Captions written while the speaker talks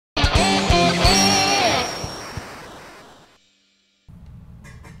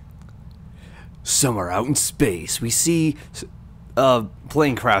somewhere out in space, we see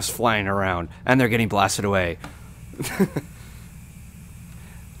plane crafts flying around, and they're getting blasted away.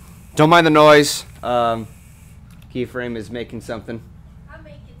 Don't mind the noise. Keyframe is making something. I'm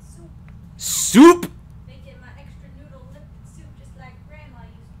making soup. Soup? Making my extra noodle liquid soup just like Grandma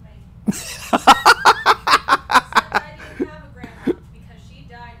used to make. Except I didn't have a grandma because she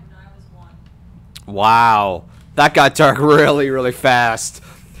died when I was 1. Wow. That got dark really, really fast.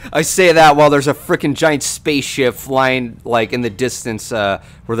 I say that while there's a freaking giant spaceship flying, like, in the distance where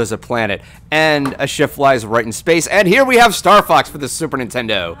there's a planet. And a ship flies right in space. And here we have StarFox for the Super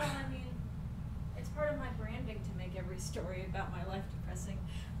Nintendo. Well, I mean, it's part of my branding to make every story about my life depressing.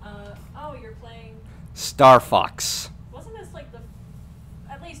 Oh, you're playing... StarFox. Wasn't this, like,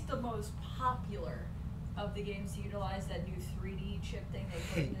 at least the most popular of the games to utilize that new 3D chip thing they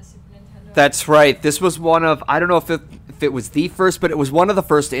put in the Super Nintendo? That's right. This was one of, I don't know if it was the first, but it was one of the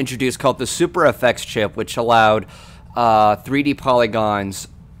first to introduce, called the Super FX chip, which allowed 3D polygons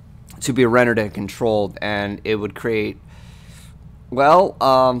to be rendered and controlled, and it would create, well,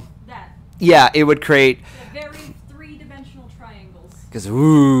 that. yeah, it would create... The very three-dimensional triangles. Because,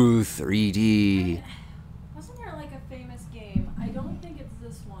 ooh, 3D. Wasn't there, like, a famous game? I don't think it's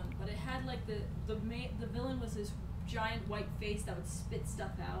this one, but it had, like, the villain was this giant white face that would spit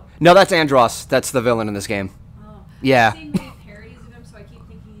stuff out. No, that's Andros. That's the villain in this game. Oh. Yeah. I've seen many parodies of him, so I keep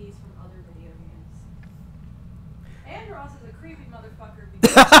thinking he's from other video games. Andros is a creepy motherfucker.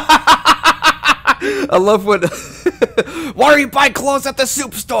 I love what... Why are you buying clothes at the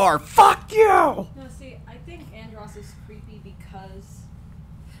soup store? Fuck you! No, see, I think Andros is creepy because...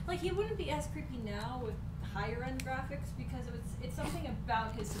 Like, he wouldn't be as creepy now with higher-end graphics because it's something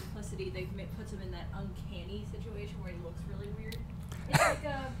about his simplicity that puts him in that uncanny situation where he looks really weird.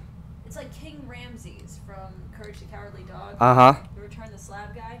 It's like King Ramses from Courage the Cowardly Dog. Uh-huh. The Return of the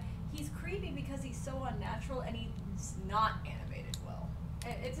Slab Guy. He's creepy because he's so unnatural and he's not animated well.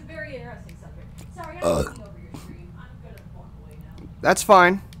 It's a very interesting subject. Sorry, I'm taking over your stream. I'm gonna walk away now. That's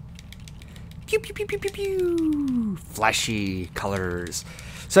fine. Pew, pew, pew, pew, pew, pew. Flashy colors.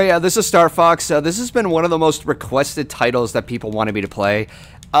 So yeah, this is StarFox. This has been one of the most requested titles that people wanted me to play.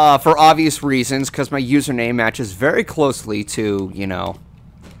 For obvious reasons, because my username matches very closely to, you know...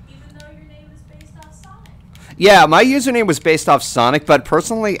 Even though your name is based off Sonic. Yeah, my username was based off Sonic, but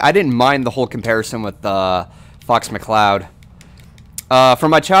personally, I didn't mind the whole comparison with Fox McCloud.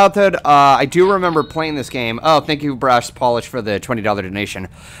 From my childhood, I do remember playing this game. Oh, thank you, Brass Polish, for the $20 donation.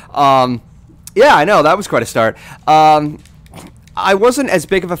 Yeah, I know, that was quite a start. I wasn't as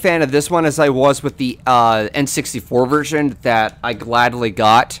big of a fan of this one as I was with the N64 version that I gladly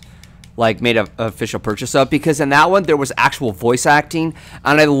got, like, made an official purchase of, because in that one there was actual voice acting,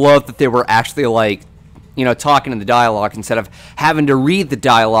 and I loved that they were actually, like, you know, talking in the dialogue instead of having to read the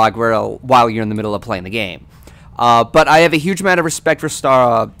dialogue while you're in the middle of playing the game. But I have a huge amount of respect for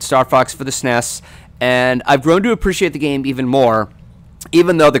StarFox for the SNES, and I've grown to appreciate the game even more.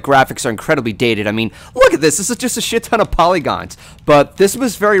 Even though the graphics are incredibly dated. I mean, look at this. This is just a shit ton of polygons. But this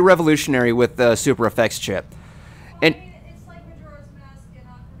was very revolutionary with the Super FX chip. Well, And I mean, it's like Majora's Mask and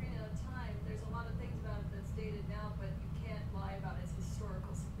Ocarina of Time. There's a lot of things about it that's dated now, but you can't lie about its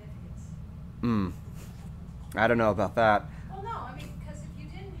historical significance. I don't know about that. Well, no, I mean, because if you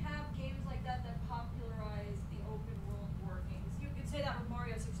didn't have games like that that popularized the open world workings, you could say that with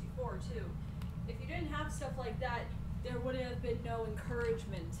Mario 64 too. If you didn't have stuff like that, there would have been no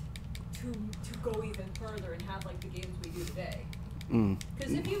encouragement to go even further and have like the games we do today.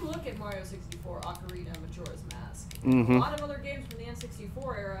 Because if you look at Mario 64, Ocarina, Majora's Mask, a lot of other games from the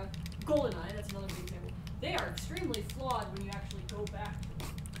N64 era, GoldenEye, that's another big example, they are extremely flawed when you actually go back to them.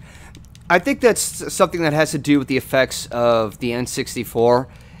 I think that's something that has to do with the effects of the N64,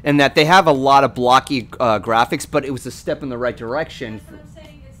 and that they have a lot of blocky graphics, but it was a step in the right direction. That's what I'm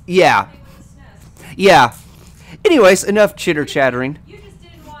saying. It's Yeah. the same with the SNES. Yeah. Anyways, enough chitter-chattering. You just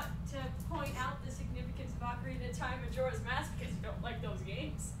didn't want to point out the significance of Ocarina of Time and Majora's Mask because you don't like those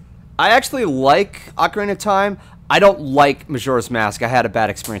games. I actually like Ocarina of Time. I don't like Majora's Mask. I had a bad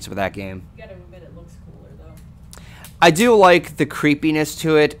experience with that game. You gotta admit it looks cooler though. I do like the creepiness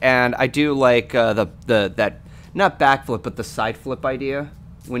to it, and I do like that, not backflip, but the side flip idea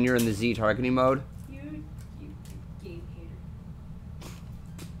when you're in the Z targeting mode. You game hater.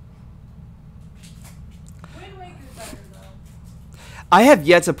 Wind Waker's better though. I have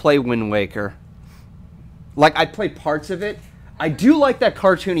yet to play Wind Waker. Like, I played parts of it. I do like that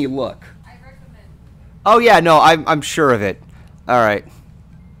cartoony look. I recommend. Oh yeah, no, I'm sure of it. Alright.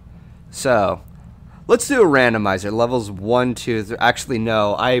 So, let's do a randomizer. Levels 1, 2, 3. Actually,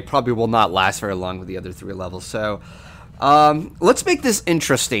 no, I probably will not last very long with the other 3 levels. So, let's make this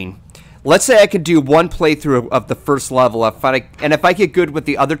interesting. let's say I could do one playthrough of the first level, if I get good with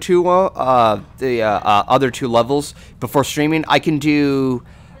the other two, other two levels before streaming, I can do.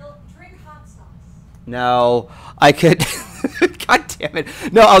 Drink hot sauce. No, I could. God damn it!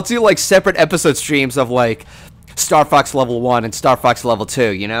 No, I'll do like separate episode streams of like StarFox level 1 and StarFox level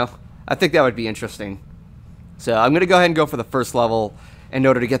 2. You know, I think that would be interesting. So I'm gonna go ahead and go for the first level in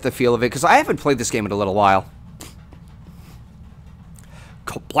order to get the feel of it, because I haven't played this game in a little while.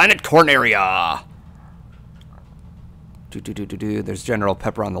 Planet Corneria. There's General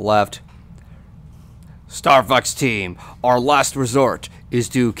Pepper on the left. StarFox team, our last resort is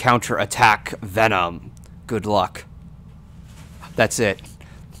to counterattack Venom. Good luck. That's it.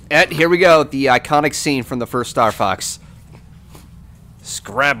 And here we go, the iconic scene from the first StarFox.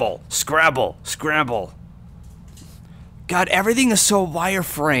 Scramble, scramble, scramble. God, everything is so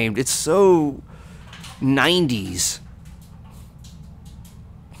wireframed. It's so 90s.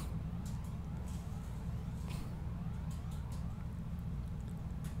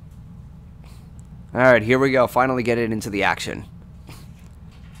 Alright, here we go. Finally getting into the action.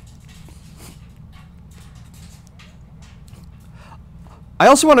 I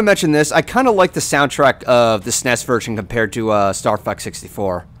also want to mention this. I kind of like the soundtrack of the SNES version compared to StarFox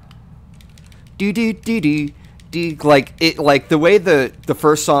 64. Like the way the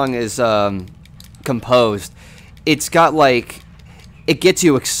first song is composed, it's got like, it gets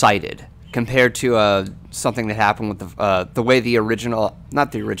you excited compared to something that happened with the way the original,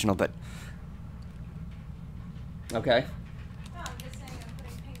 not the original, but okay. No, I'm just saying I'm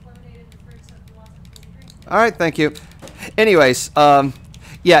putting pink lemonade in the fridge so if you want something to drink. All right, thank you. Anyways,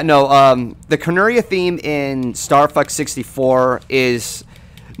 yeah, no, the Corneria theme in StarFox 64 is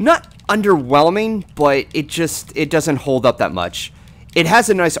not underwhelming, but it doesn't hold up that much. It has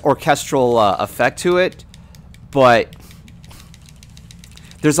a nice orchestral effect to it, but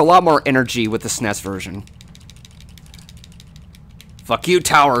there's a lot more energy with the SNES version. Fuck you,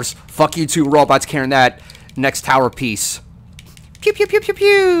 towers. Fuck you, two robots carrying that next tower piece. Pew, pew, pew, pew,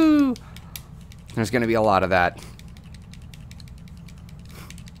 pew. There's going to be a lot of that.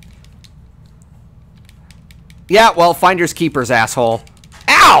 Yeah, well, finders keepers, asshole.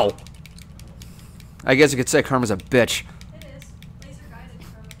 Ow! I guess you could say Karma's a bitch. It is. Laser guided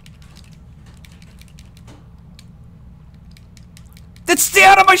from. Then stay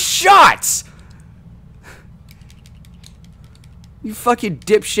out of my shots! You fucking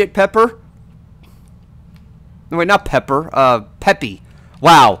dipshit, Pepper. No, wait, not Pepper. Peppy.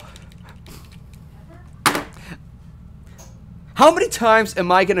 Wow. Pepper? How many times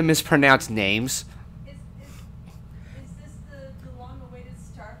am I gonna mispronounce names? Is this the long-awaited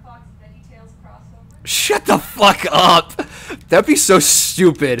StarFox VeggieTales crossover? Shut the fuck up! That'd be so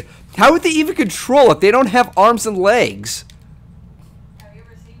stupid. How would they even control it? They don't have arms and legs. Have you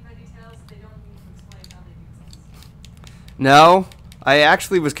ever seen VeggieTales? They don't even explain how they do things. No, I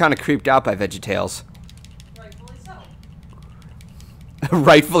actually was kind of creeped out by VeggieTales. Rightfully so.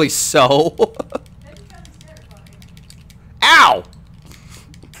 Rightfully so. VeggieTales is terrifying. Ow!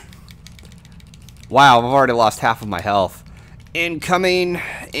 Wow, I've already lost half of my health. Incoming,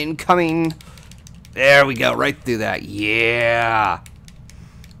 incoming. There we go, right through that. Yeah.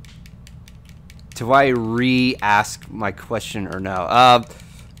 Do I re-ask my question or no?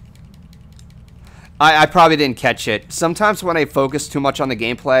 I probably didn't catch it. Sometimes when I focus too much on the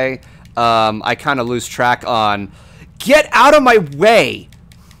gameplay, I kind of lose track on... Get out of my way!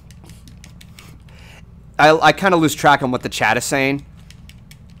 I kind of lose track on what the chat is saying.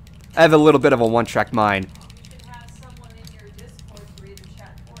 I have a little bit of a one-track mind. You should have someone in your Discord to read the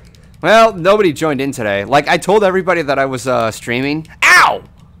chat for you. Well, nobody joined in today. Like, I told everybody that I was streaming. Ow!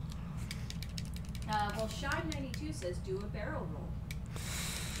 Well, Shine92 says do a barrel roll.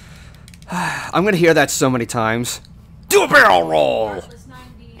 I'm gonna hear that so many times. Do a barrel roll!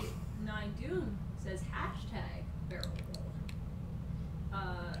 Heartless99 Doom says hashtag barrel roll.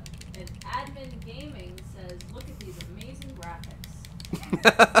 And Admin Gaming says look at these amazing graphics.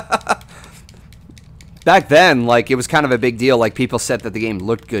 Back then, like, it was kind of a big deal. Like, people said that the game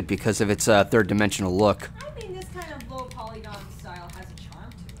looked good because of its third-dimensional look. I mean, this kind of low polygon style has a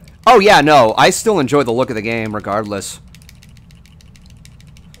charm to it. Oh, yeah, no. I still enjoy the look of the game, regardless.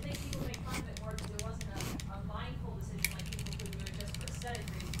 I think people make fun of it more because it wasn't a mindful decision like people who do it just for aesthetic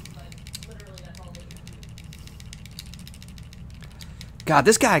reasons, but literally that's all they do. God,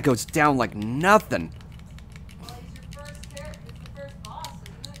 this guy goes down like nothing. Well, he's your first character. It's the first boss,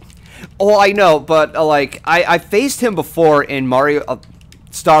 isn't it? Oh, I know, but, like, I faced him before in Mario...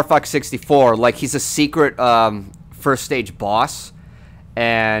 StarFox 64. Like, he's a secret, first stage boss.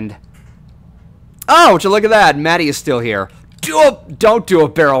 And... Oh, would you look at that? Maddie is still here. Don't do a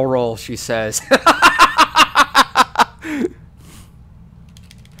barrel roll, she says.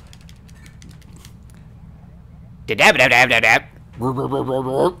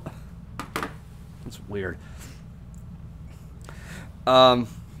 That's weird. I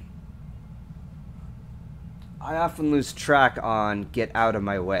often lose track on Get Out of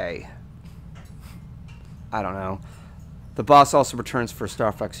My Way. I don't know. The boss also returns for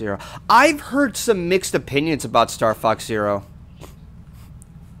StarFox Zero. I've heard some mixed opinions about StarFox Zero.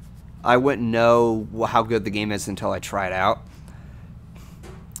 I wouldn't know how good the game is until I try it out.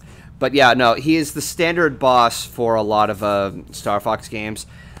 But yeah, no, he is the standard boss for a lot of Star Fox games.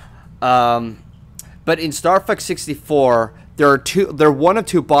 But in Star Fox 64, there are one of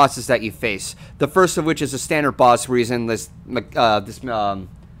two bosses that you face. The first of which is a standard boss where he's in this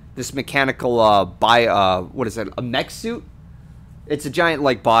mechanical what is it? A mech suit? It's a giant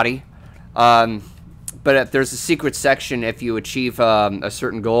like body. But there's a secret section. If you achieve a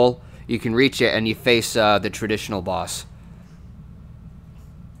certain goal, you can reach it and you face the traditional boss.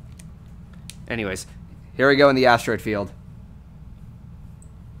 Anyways, here we go in the asteroid field.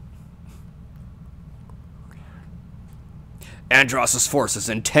 Andross's forces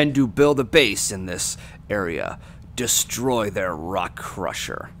intend to build a base in this area. Destroy their rock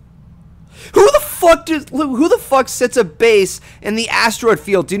crusher. Who the fuck sets a base in the asteroid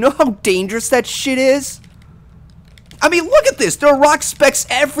field? Do you know how dangerous that shit is? I mean, look at this. There are rock specks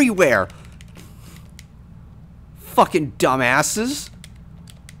everywhere. Fucking dumbasses.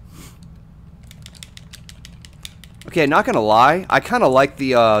 Okay, not gonna lie, I kind of like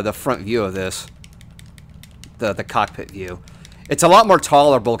the front view of this, the cockpit view. It's a lot more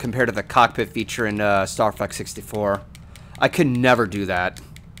tolerable compared to the cockpit feature in Star Fox 64. I could never do that,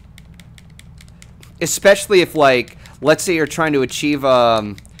 especially if, like, let's say you're trying to achieve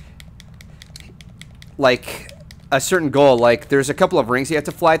like a certain goal. Like, there's a couple of rings you have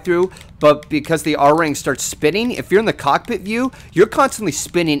to fly through, but because the R ring starts spinning, if you're in the cockpit view, you're constantly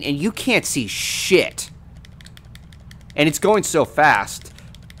spinning and you can't see shit. And it's going so fast.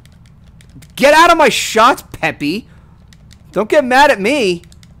 Get out of my shots, Peppy. Don't get mad at me.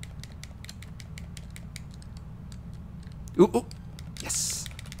 Ooh, ooh. Yes.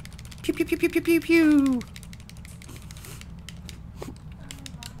 Pew, pew, pew, pew, pew, pew, pew.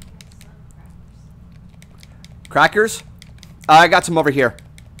 Crackers? I got some over here.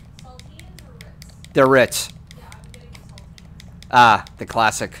 Saltines or Ritz? They're Ritz. Yeah, I'm getting the saltines. Ah, the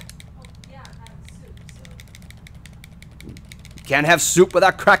classic. Oh, yeah, I'm having soup, so. Can't have soup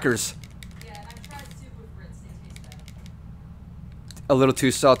without crackers. Yeah, and I've tried soup with Ritz. They taste better. A little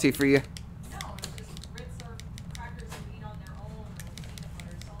too salty for you? No, it's just Ritz are crackers you eat on their own or with peanut butter.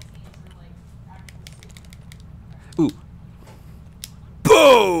 Saltines are like actual soup. Ooh.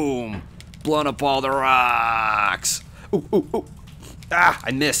 Boom! Blown up all the rocks. Ooh, ooh, ooh. Ah,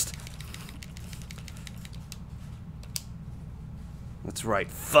 I missed. That's right.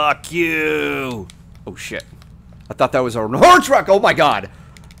 Fuck you. Oh, shit. I thought that was a horn truck. Oh, my God.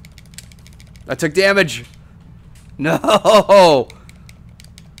 I took damage. No.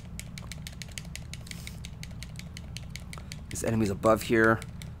 There's enemies above here.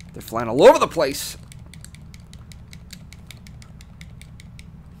 They're flying all over the place.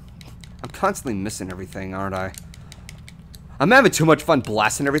 I'm constantly missing everything, aren't I? I'm having too much fun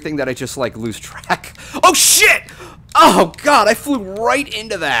blasting everything that I just, like, lose track. Oh, shit! Oh, God, I flew right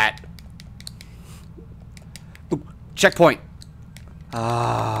into that. Ooh, checkpoint.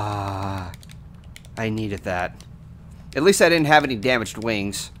 Ah, I needed that. At least I didn't have any damaged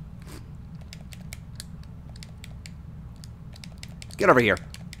wings. Get over here.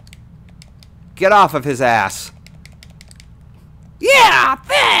 Get off of his ass. Yeah,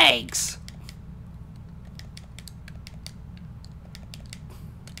 thanks!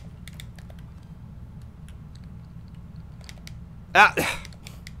 Ah.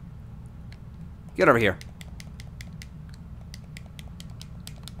 Get over here.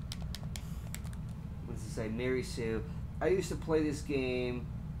 What does it say? Mary Sue. I used to play this game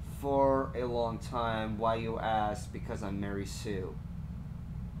for a long time. Why, you ask? Because I'm Mary Sue.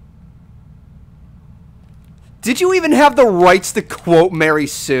 Did you even have the rights to quote Mary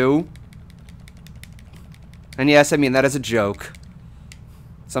Sue? And yes, I mean that is a joke.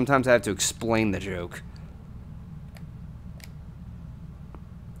 Sometimes I have to explain the joke.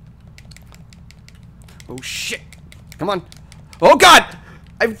 Oh shit. Come on. Oh god!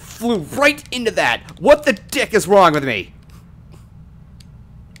 I flew right into that. What the dick is wrong with me?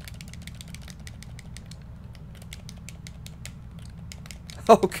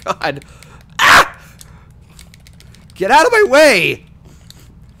 Oh god. Ah! Get out of my way!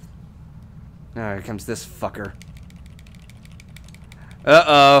 Oh, here comes this fucker.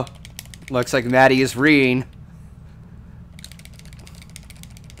 Uh-oh. Looks like Maddie is reeing.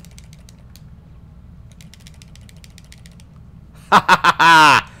 Ha ha ha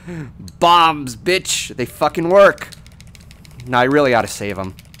ha! Bombs, bitch! They fucking work. No, I really ought to save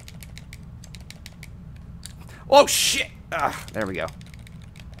them. Oh, shit! There we go.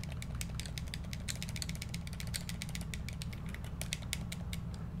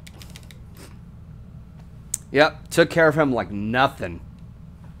 Yep, took care of him like nothing.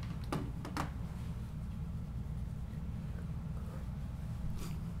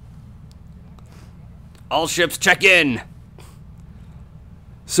 All ships check in.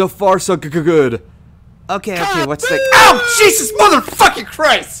 So far, so good. Okay, what's the... Oh, Jesus motherfucking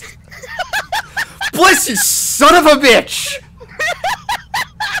Christ! Bless you, son of a bitch!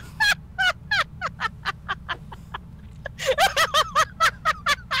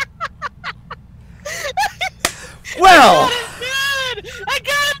 Well... I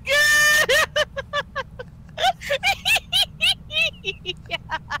got him good!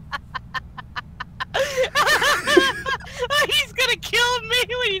 He's gonna kill me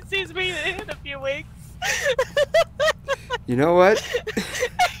when he sees me in a few weeks. You know what?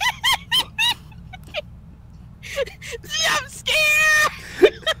 I'm scared!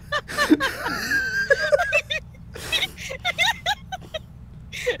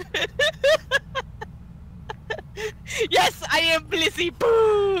 Yes, I am Blissy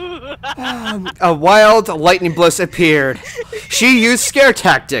Boo! A wild lightning bliss appeared. She used scare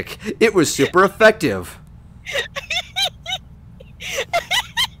tactic. It was super effective.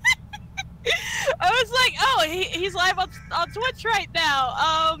 I was like, oh, he's live on Twitch right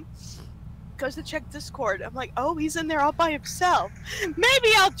now. Goes to check Discord. I'm like, oh, he's in there all by himself. Maybe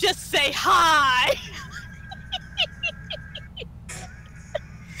I'll just say hi.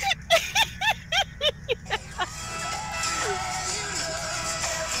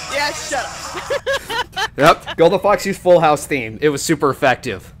 Yeah, shut up. Yep, GoldenFox used Full House theme. It was super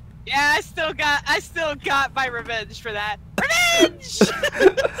effective. Yeah, I still got my revenge for that. Revenge!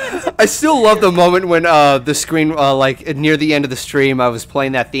 I still love the moment when the screen, like near the end of the stream, I was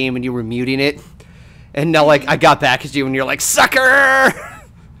playing that theme and you were muting it, and now like I got back at you and you're like, sucker!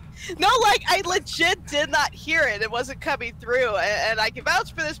 No, like I legit did not hear it. It wasn't coming through, and I can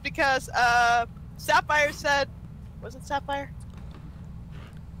vouch for this because Sapphire said, was it Sapphire?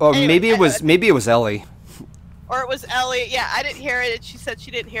 Or Anyway, maybe it was Ellie. Or it was Ellie. Yeah, I didn't hear it, and she said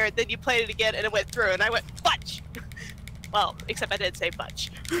she didn't hear it. Then you played it again, and it went through, and I went, fudge! Well, except I didn't say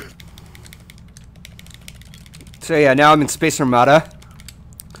fudge. So yeah, now I'm in Space Armada.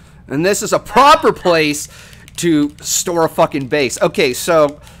 And this is a proper place to store a fucking base. Okay,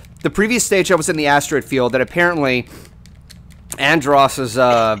 so the previous stage I was in the asteroid field that apparently Andros is,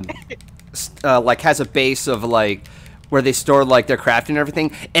 like has a base of like, where they store like their crafting and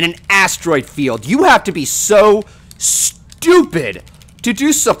everything, in an asteroid field. You have to be so stupid to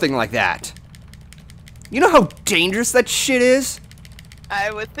do something like that. You know how dangerous that shit is?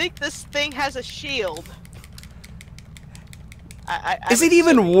 I would think this thing has a shield. Is it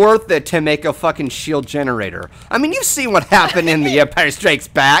even worth it to make a fucking shield generator? I mean, you've seen what happened in The Empire Strikes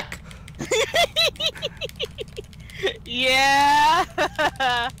Back. Yeah.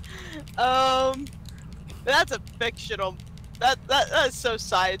 That's a fictional. That is so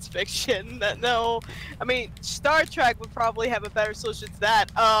science fiction. That no, I mean Star Trek would probably have a better solution to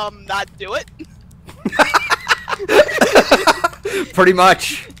that. Not do it. Pretty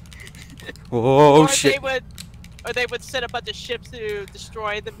much. Oh shit. They would send a bunch of ships to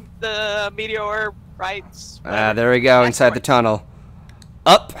destroy the meteor, right? There we go, inside the tunnel.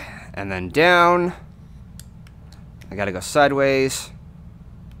 Up, and then down. I gotta go sideways.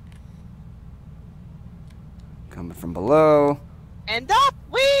 Coming from below. And up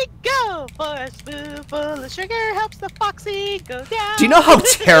we go! For a spoonful of sugar helps the foxy go down. Do you know how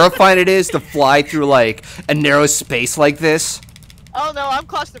terrifying it is to fly through, like, a narrow space like this? Oh no, I'm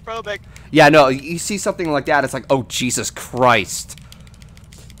claustrophobic. Yeah, no, you see something like that, it's like, oh, Jesus Christ.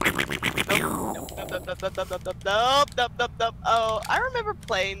 Nope. Oh, I remember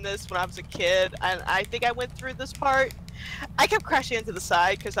playing this when I was a kid, and I think I went through this part. I kept crashing into the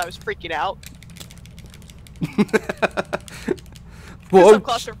side because I was freaking out. Whoa. I'm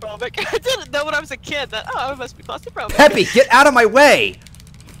claustrophobic. I didn't know when I was a kid that, oh, I must be claustrophobic. Peppy, get out of my way!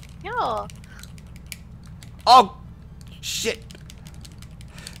 Yeah. Oh, shit.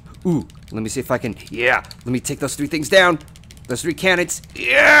 Ooh, let me see if I can, yeah, let me take those 3 things down. Those 3 cannons,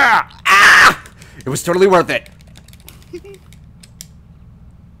 yeah! Ah! It was totally worth it.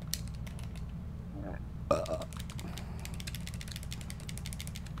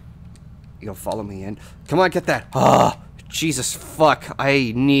 You'll follow me in. Come on, get that. Ah, Jesus fuck,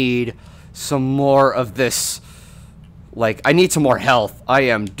 I need some more of this. Like, I need some more health. I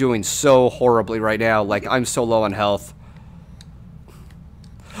am doing so horribly right now. Like, I'm so low on health.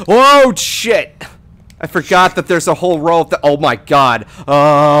 Oh, shit! I forgot that there's a whole row of the... Oh, my God.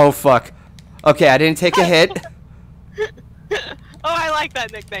 Oh, fuck. Okay, I didn't take a hit. Oh, I like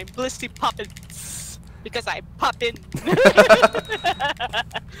that nickname. Blissy Poppin'. Because I pop in.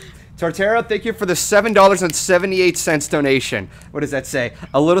 Tartaro, thank you for the $7.78 donation. What does that say?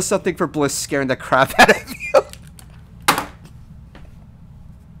 A little something for Bliss scaring the crap out of you.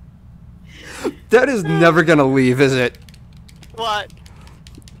 That is never gonna leave, is it? What?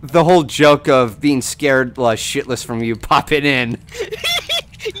 The whole joke of being scared shitless from you popping in.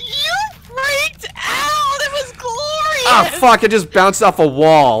 You freaked out! It was glorious! Ah, fuck, I just bounced off a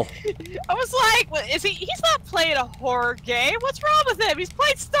wall. I was like, what, is he? He's not playing a horror game. What's wrong with him? He's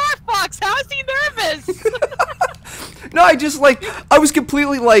playing StarFox. How is he nervous? No, I was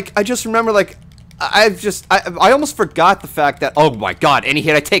completely I just remember I almost forgot the fact that, oh my god, any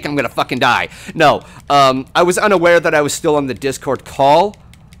hit I take, I'm gonna fucking die. No, I was unaware that I was still on the Discord call.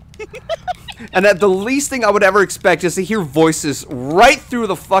 And that the least thing I would ever expect is to hear voices right through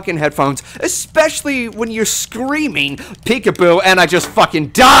the fucking headphones, especially when you're screaming peekaboo and I just fucking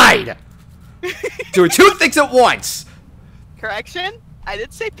died! Doing two things at once! Correction? I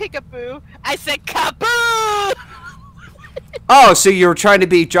didn't say peekaboo. I said kaboo! Oh, so you were trying to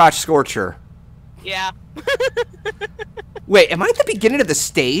be Josh Scorcher. Yeah. Wait, am I at the beginning of the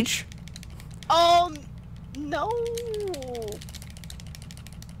stage? No.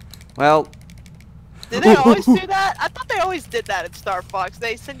 Well... Did they always do that? I thought they always did that at StarFox.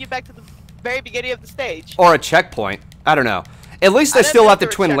 They send you back to the very beginning of the stage. Or a checkpoint. I don't know. At least they still have the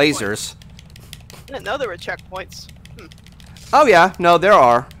twin lasers. I didn't know there were checkpoints. Oh yeah, no, there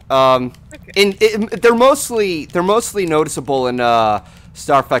are. Okay. They're mostly noticeable in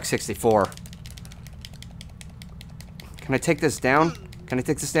StarFox 64. Can I take this down? Can I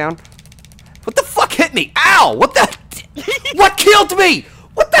take this down? What the fuck hit me? Ow! What the? What killed me?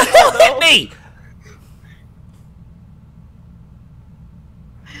 What the hell hit me?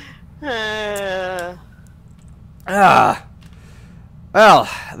 Well,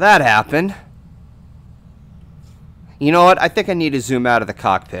 that happened. You know what? I think I need to zoom out of the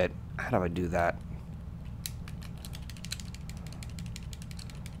cockpit. How do I do that?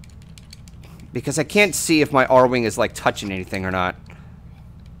 Because I can't see if my R-Wing is, touching anything or not.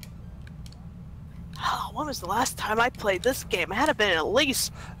 Oh, when was the last time I played this game? I had to been at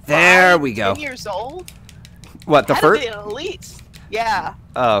least There we go. 10 years old. What, the first? Had to be at least. Yeah.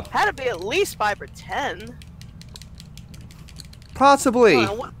 Oh. Had to be at least 5 or 10. Possibly.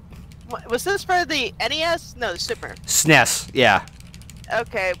 What, was this for the NES? No, the Super. SNES, yeah.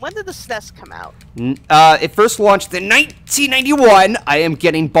 Okay, when did the SNES come out? It first launched in 1991. I am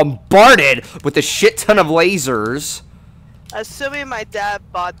getting bombarded with a shit ton of lasers. Assuming my dad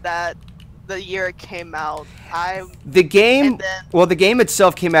bought that the year it came out. The game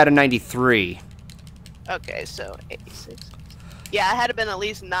itself came out in 93. Okay, so 86. Yeah, I had to been at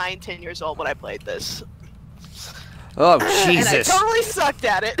least 9, 10 years old when I played this. Oh, Jesus. And I totally sucked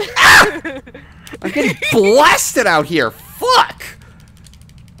at it. Ah! I'm getting blasted out here. Fuck.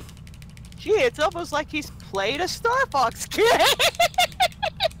 Gee, it's almost like he's played a StarFox game.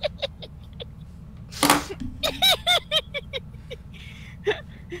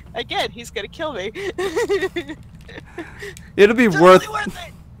 Again, he's gonna kill me. It'll be Totally worth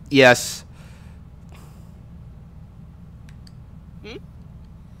it. Yes.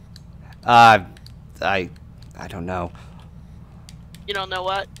 I don't know. You don't know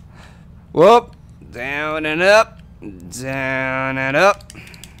what? Whoop. Down and up. Down and up.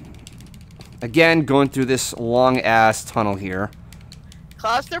 Again, going through this long-ass tunnel here.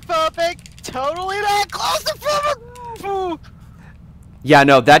 Claustrophobic. Totally not claustrophobic. Yeah,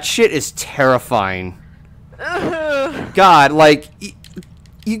 no, that shit is terrifying. God,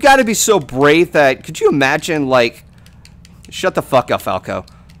 you gotta be so brave that... Could you imagine, Shut the fuck up, Falco.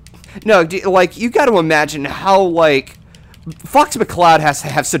 No, you gotta imagine how, Fox McCloud has to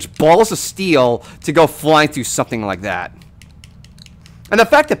have such balls of steel to go flying through something like that. And the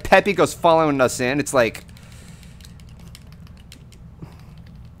fact that Peppy goes following us in, it's like...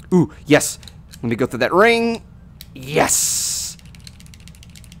 Ooh, yes. Let me go through that ring. Yes!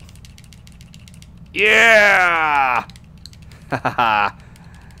 Yeah! Hahaha.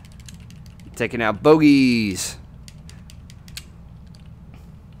 Taking out bogeys.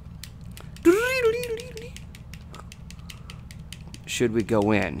 Should we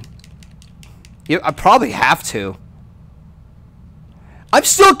go in? Yeah, I probably have to. I'm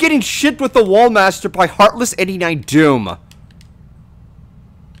still getting shit with the Wallmaster by Heartless89 Doom.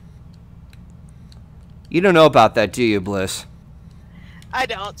 You don't know about that, do you, Bliss? I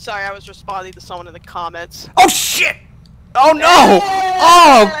don't. Sorry, I was responding to someone in the comments. Oh, shit! Oh, no!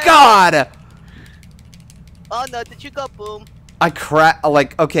 Oh, God! Oh, no. Did you go boom?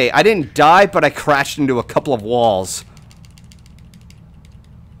 Okay, I didn't die, but I crashed into a couple of walls.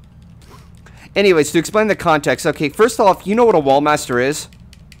 Anyways, to explain the context, okay, first off, you know what a Wallmaster is?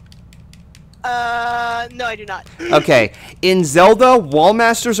 No, I do not. Okay, in Zelda,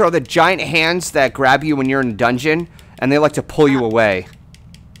 Wallmasters are the giant hands that grab you when you're in a dungeon, and they like to pull you away.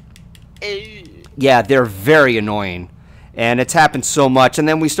 Yeah, they're very annoying. And it's happened so much, and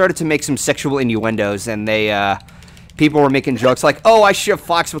then we started to make some sexual innuendos, and people were making jokes like, oh, I should have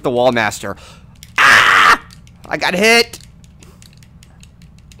Fox with the Wallmaster. Ah! I got hit!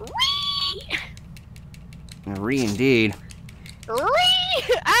 Re indeed.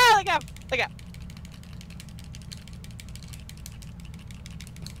 Ah, look out! Look out!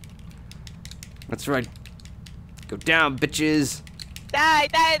 That's right. Go down, bitches. Die!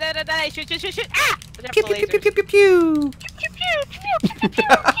 Die! Die! Die! Die! Shoot! Shoot! Shoot! Shoot! Ah! Pew pew pew pew pew pew.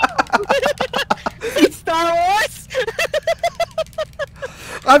 It's Star Wars.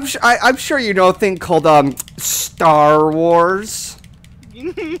 I'm sure you know a thing called Star Wars.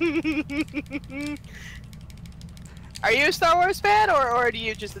 Are you a Star Wars fan, or do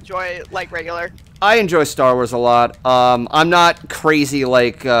you just enjoy it like regular? I enjoy Star Wars a lot. I'm not crazy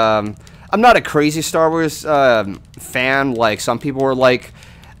like I'm not a crazy Star Wars fan like some people were like.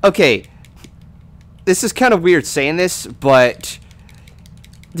 Okay, this is kind of weird saying this, but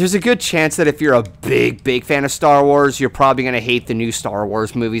there's a good chance that if you're a big fan of Star Wars, you're probably gonna hate the new Star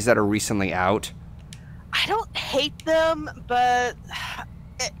Wars movies that are recently out. I don't hate them, but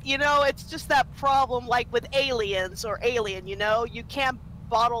you know, it's just that problem like with Aliens or Alien, you know? You can't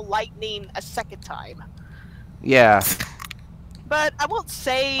bottle lightning a second time. Yeah. But I won't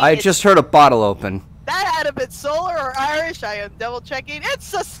say... I just heard a bottle open. That had to been Solar or Irish. I am double checking.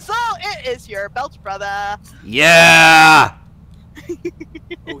 It's a it is your Belch brother. Yeah!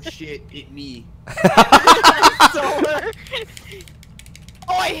 Oh shit, it me. Solar.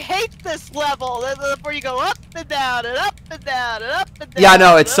 Oh, I hate this level. Where you go up and down and up and down and up and down. Yeah,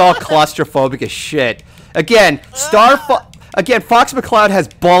 no, it's all claustrophobic as shit. Again, Fox McCloud has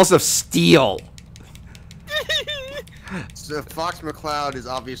balls of steel. So Fox McCloud is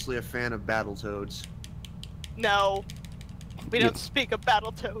obviously a fan of Battletoads. No. We don't speak of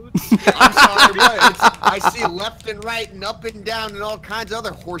Battletoads. I'm sorry, but I see left and right and up and down and all kinds of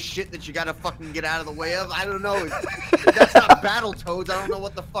other horse shit that you gotta fucking get out of the way of. I don't know. If that's not Battletoads, I don't know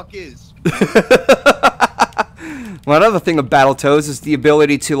what the fuck is. One other thing of Battletoads is the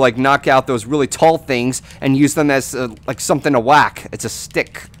ability to like knock out those really tall things and use them as like something to whack. It's a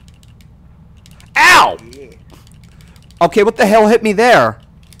stick. Ow! Yeah. Okay, what the hell hit me there?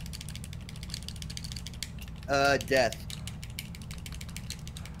 Death.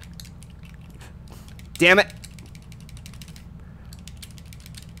 Damn it.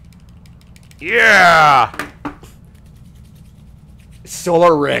 Yeah!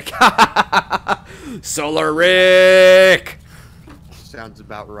 Solar Rick. Solar Rick! Sounds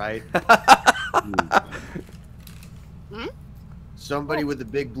about right. Somebody with a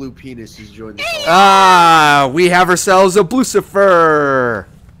big blue penis has joined the call. Ah, we have ourselves a Lucifer.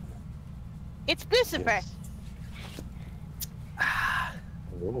 It's Lucifer.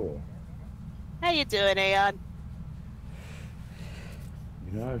 Oh. How you doing, Aeon?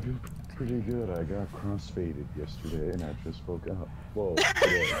 You know, I do pretty good. I got crossfaded yesterday, and I just woke up. Whoa,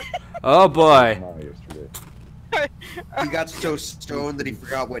 today. Oh boy. Not yesterday. He got so stoned that he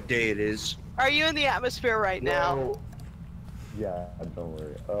forgot what day it is. Are you in the atmosphere right now? No. Yeah, don't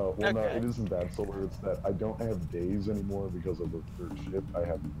worry. Well, no, Okay. it isn't that solar. It's that I don't have days anymore because of the third shift. I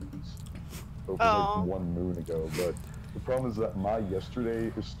have moons. It was Oh. like 1 moon ago, but the problem is that my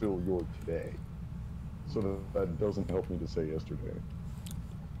yesterday is still your today. So that doesn't help me to say yesterday.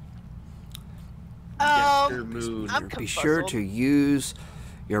 Yester moon. I'm Be sure to use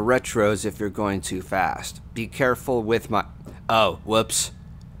your retros if you're going too fast. Be careful with my... Oh, whoops.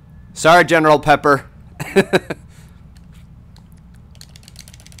 Sorry, General Pepper.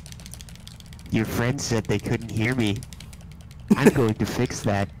 Your friend said they couldn't hear me. I'm going to fix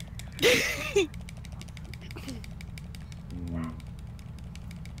that.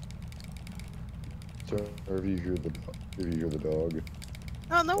 So if you hear the dog.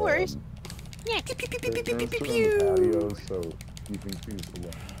 Oh, no worries. Yeah. They're on the patio, so you can choose the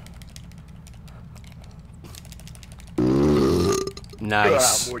one.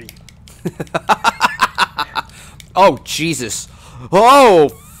 Nice. Morty. Oh, Jesus. Oh,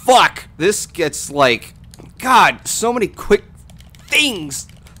 fuck. This gets like... God, so many quick things.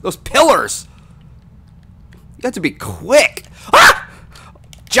 Those pillars. You have to be quick. Ah!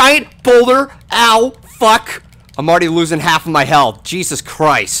 Giant boulder. Ow. Fuck. I'm already losing half of my health. Jesus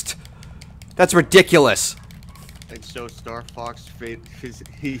Christ. That's ridiculous. And so StarFox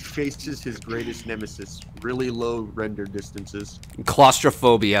he faces his greatest nemesis, really low render distances.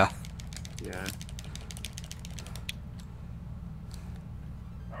 Claustrophobia. Yeah.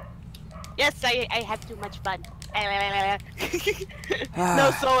 Yes, I had too much fun.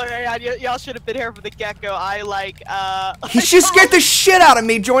 No, solar. Y'all should have been here for the gecko. I like. He just scared the shit out of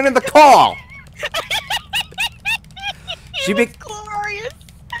me joining the call. He was glorious.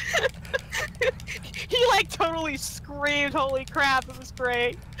 He like totally screamed. Holy crap! It was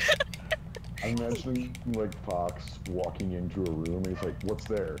great. I'm imagining like Fox walking into a room and he's like, "What's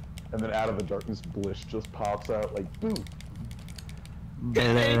there?" And then out of the darkness, Blish just pops out like, "Boom."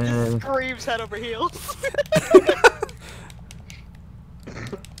 And he just screams head over heels.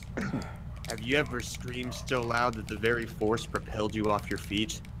 Have you ever screamed so loud that the very force propelled you off your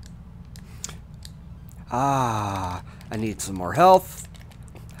feet? Ah, I need some more health.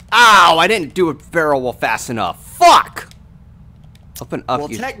 Ow, I didn't do it barrel roll fast enough. Fuck! Up and up. Well,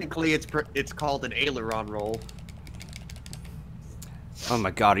 technically, it's called an aileron roll. Oh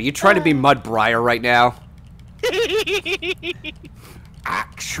my god, are you trying to be Mudbriar right now?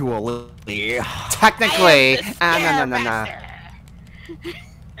 Actually, Technically. No.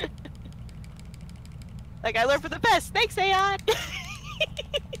 Like, I learned from the best. Thanks, Aeon.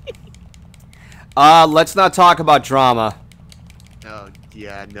 Let's not talk about drama. Oh,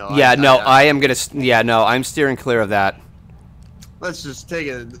 yeah, no. Yeah, I am gonna. Yeah, no, I'm steering clear of that. Let's just take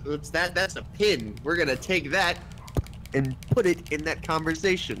it. That's a pin. We're gonna take that and put it in that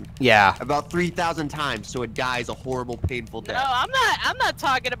conversation. Yeah. About 3,000 times, so it dies a horrible, painful No, death. I'm not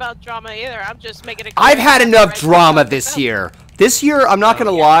talking about drama either. I'm just making it. I've had enough drama this year. This year, I'm not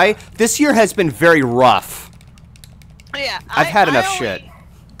gonna lie. This year has been very rough. Yeah, I've had enough shit.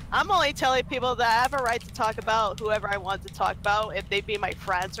 I'm only telling people that I have a right to talk about whoever I want to talk about, if they be my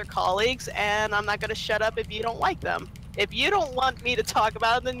friends or colleagues, and I'm not gonna shut up if you don't like them. If you don't want me to talk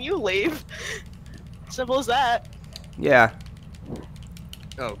about it, then you leave. Simple as that. Yeah.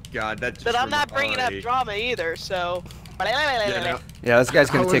 Oh God, that's. But I'm not bringing up drama either, so. Yeah, Yeah, this guy's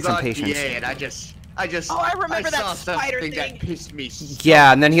gonna take some on patience. DA and I just. Oh, I remember that saw spider something thing. that pissed me. So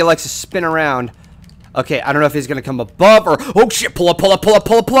Yeah, and then he likes to spin around. Okay, I don't know if he's gonna come above or. Oh shit! Pull up!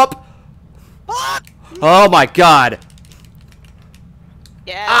 Oh my god!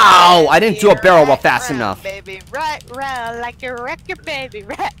 Yeah, Ow! I didn't do a barrel roll right fast round, enough. Baby, right round like a record, baby,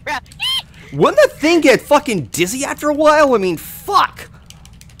 right round. Wouldn't the thing get fucking dizzy after a while? I mean, fuck.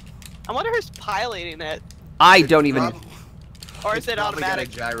 I wonder who's piloting it, I don't even. or is it probably got a automatic?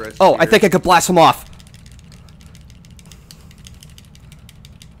 gyro Oh, I steer. think I could blast him off.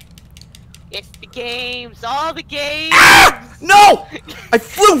 It's the games, all the games. Ah! No! I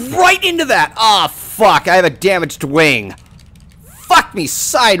flew right into that. Ah, fuck! I have a damaged wing. Fuck me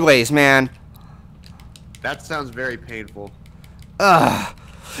sideways, man. That sounds very painful.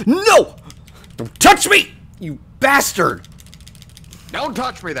 No! Don't touch me, you bastard! Don't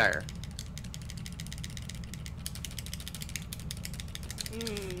touch me there.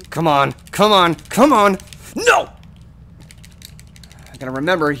 Come on! No! I gotta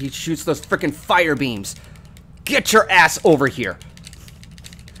remember, he shoots those frickin' fire beams. Get your ass over here.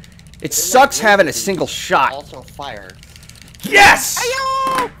 It sucks having a single shot. Also fire. Yes!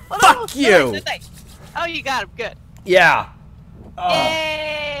 Ayo! Fuck you! Nice. Oh, you got him. Good. Yeah.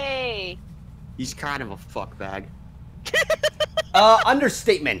 Yay! He's kind of a fuckbag.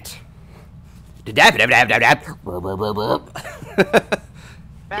 Understatement. Ba-da-da-da.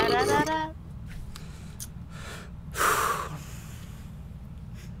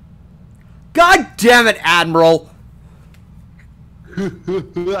 God damn it, Admiral!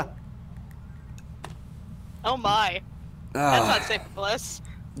 Oh my. That's not safe for Bliss.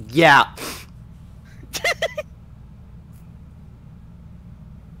 Yeah.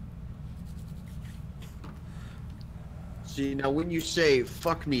 See, now when you say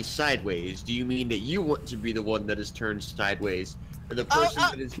 "fuck me sideways," do you mean that you want to be the one that is turned sideways, or the person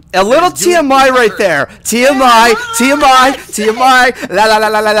that is? A little that is doing TMI the right work? there. TMI. La la la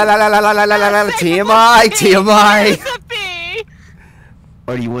la la la la la la la la la la. TMI. Recipe!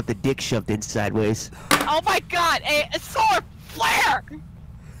 or do you want the dick shoved in sideways? Oh my god, a solar flare!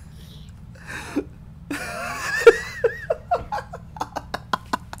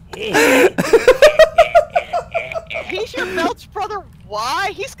 He's your Belch brother.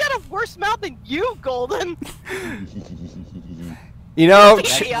 Why? He's got a worse mouth than you, Golden. You know,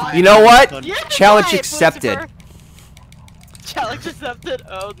 you know what? You Challenge try it, accepted. Lucifer. Challenge accepted.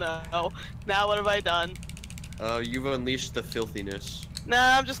 Oh no. Now what have I done? You've unleashed the filthiness.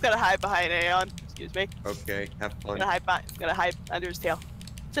 Nah, I'm just gonna hide behind Aeon. Excuse me. Okay, have fun. I'm gonna hide under his tail.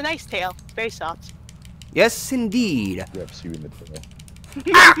 It's a nice tail. It's very soft. Yes, indeed. Reps you in the tail.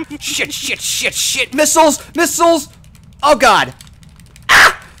 Ah! Shit, shit, shit, shit! Missiles! Missiles! Oh god!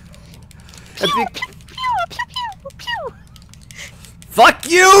 Ah! A big... Pew, pew, pew, pew. Fuck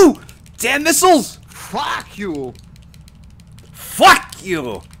you! Damn missiles! Fuck you! Fuck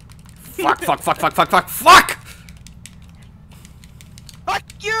you! Fuck, fuck, fuck, fuck, fuck, fuck, fuck! Fuck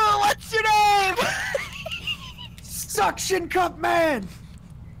you! What's your name? Suction cup man!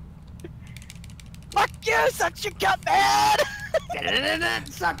 Fuck you, suction cup man!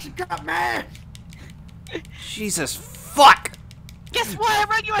 Suction cup man! Jesus, fuck! Guess what? I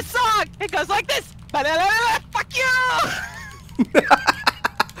wrote you a song! It goes like this! Fuck you!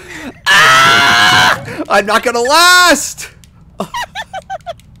 Ah! I'm not gonna last! Oh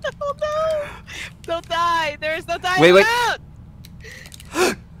no! Don't die! There is no dying Wait, wait. out!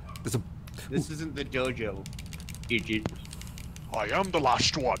 There's a... This isn't the dojo, idiot. I am the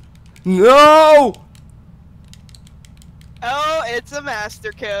last one. No! Oh, it's a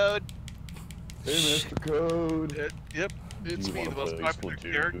master code. Hey, Mr. Code. Yep, it's You me, the wanna most play popular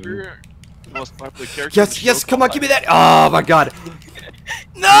Splatoon? character. The most popular character. Yes, in the yes, show come on, called give me that! Oh my god!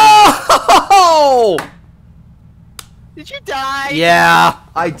 No! Did you die? Yeah,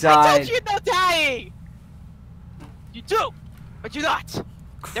 I I died. told you no dying! You do, but you not.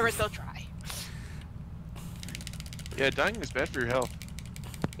 There is no try. Yeah, dying is bad for your health.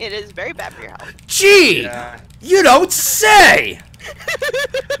 It is very bad for your health. Gee! Yeah. You don't say!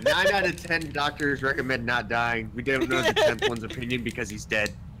 9 out of 10 doctors recommend not dying. We don't know the 10th one's opinion because he's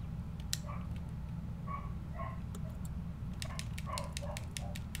dead.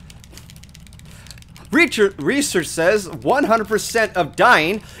 Research says 100% of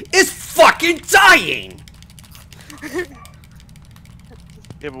dying is fucking dying! Yeah,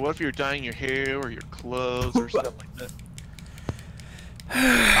 but what if you're dyeing your hair or your clothes or something like that?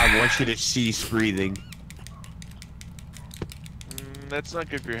 I want you to cease breathing. That's not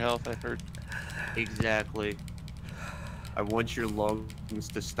good for your health, I heard. Exactly. I want your lungs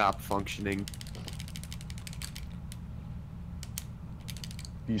to stop functioning.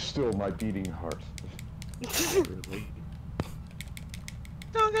 Be still my beating heart. Really.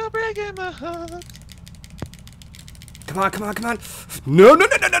 Don't go breaking my heart. Come on, come on, come on! No, no,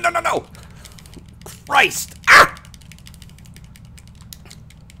 no, no, no, no, no, no! Christ! Ah!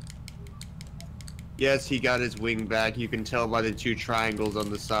 Yes, he got his wing back. You can tell by the 2 triangles on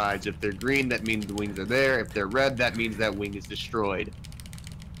the sides. If they're green, that means the wings are there. If they're red, that means that wing is destroyed.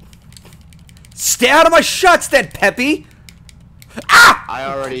 Stay out of my shots then, Peppy! Ah! I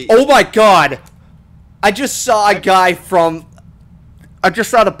already... Oh my god! I just saw a guy from... I just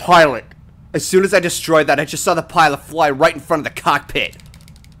saw the pilot. As soon as I destroyed that, I just saw the pilot fly right in front of the cockpit.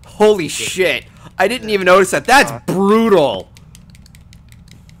 Holy shit. I didn't even notice that. That's brutal.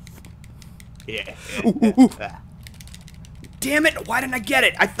 Yeah. Ooh, ooh, ooh. Damn it, why didn't I get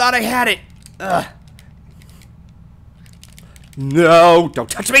it? I thought I had it. Ugh. No, don't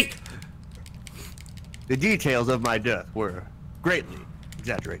touch me! The details of my death were greatly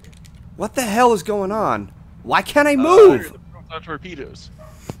exaggerated. What the hell is going on? Why can't I move? Not torpedoes.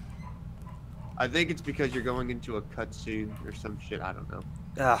 I think it's because you're going into a cutscene or some shit. I don't know.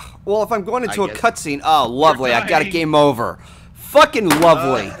 Ugh. Well, if I'm going into I a guess- cutscene, oh, lovely, I got a dying. game over. Fucking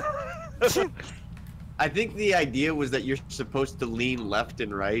lovely. I think the idea was that you're supposed to lean left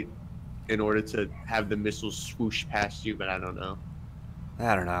and right in order to have the missiles swoosh past you, but I don't know.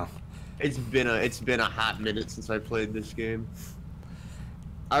 I don't know. It's been a hot minute since I played this game.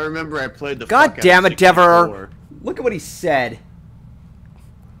 I remember I played the God fuck out damn of it, Dever. 64. Look at what he said.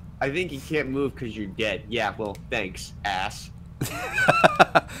 I think you can't move because you're dead. Yeah, well, thanks, ass.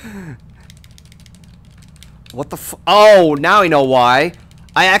 What the f- Oh, now I know why.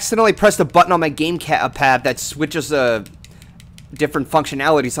 I accidentally pressed a button on my game pad that switches different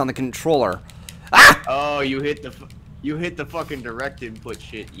functionalities on the controller. Ah! Oh, you hit the fucking direct input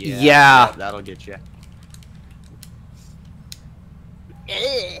shit. Yeah. Yeah. That'll get you.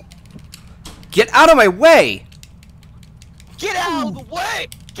 Get out of my way! Get out of the way!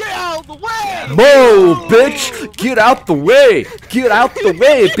 Get out of the way! Whoa, bitch! Get out the way! Get out the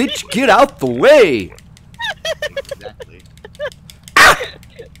way, bitch! Get out the way! Exactly.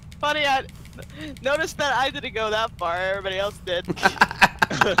 Funny, I noticed that I didn't go that far. Everybody else did.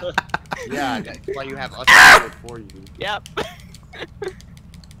 Yeah, that's why you have us to do it for you. Yep.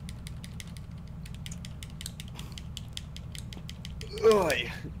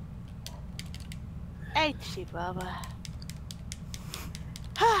 Oy. Hey, Chihuahua.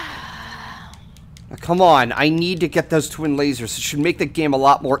 Now, come on, I need to get those twin lasers. It should make the game a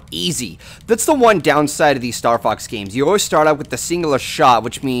lot more easy. That's the one downside of these StarFox games. You always start out with the singular shot,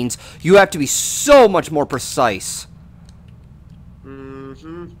 which means you have to be so much more precise.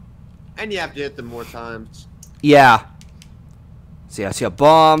 Mm-hmm. And you have to hit them more times. Yeah. See, I see a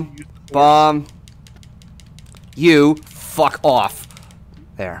bomb. Bomb. You fuck off.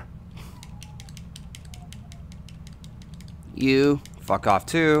 There. You fuck off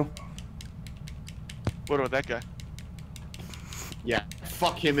too. What about that guy? Yeah,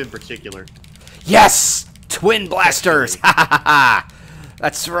 fuck him in particular. Yes! Twin blasters! Ha ha ha ha!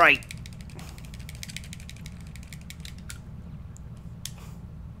 That's right.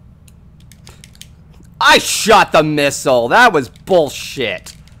 I shot the missile. That was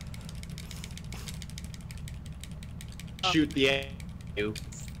bullshit. Shoot the you.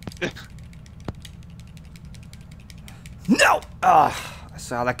 No! I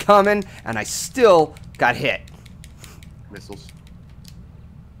saw that coming, and I still got hit. Missiles.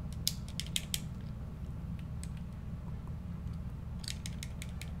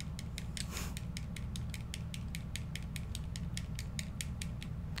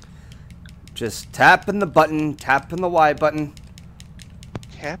 Just tapping the button, tapping the Y button.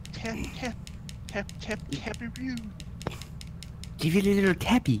 Tap, tap, tap. Tap, tap, tappy roo. Give it a little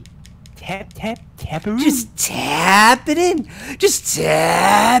tappy. Tap, tap, taparoo. Just tap it in. Just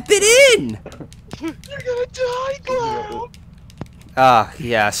tap it in. You're gonna die, Cloud! Ah,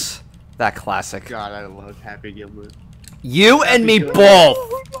 yes. That classic. God, I love Happy Gilmore. You and me Gilmore.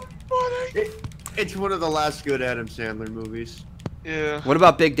 both. It's one of the last good Adam Sandler movies. Yeah. What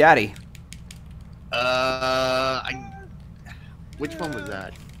about Big Daddy? Which one was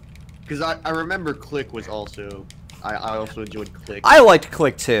that? Because I remember Click was also... I also enjoyed Click. I liked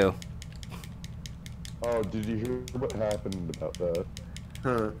Click too. Oh, did you hear what happened about that?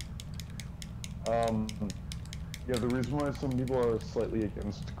 Huh. Yeah, the reason why some people are slightly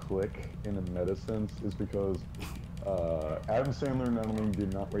against Click in a meta sense is because Adam Sandler not only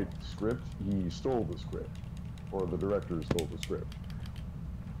did not write the script, he stole the script. Or the director stole the script.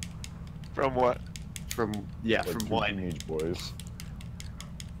 From what? From, yeah, Like from Two what? Teenage Boys.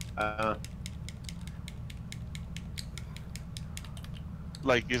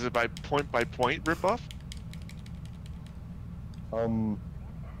 Like, is it by point ripoff?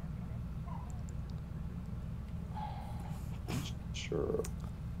 Sure.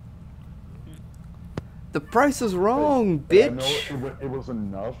 The price is wrong, But I know bitch. it was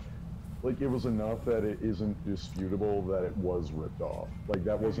enough. Like, it was enough that it isn't disputable that it was ripped off. Like,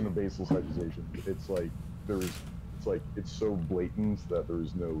 that wasn't a baseless accusation. It's like, it's so blatant that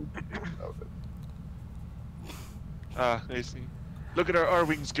there's no debate about it. Ah, I see. Look at our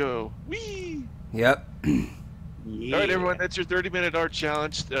R-Wings go. Whee! Yep. Yeah. Alright, everyone, that's your 30-minute art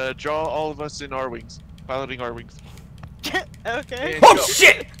challenge. Draw all of us in R-Wings. Piloting R-Wings. Okay. And Oh go.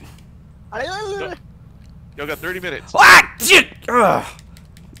 shit! Y'all got 30 minutes. Ah, shit! Ugh.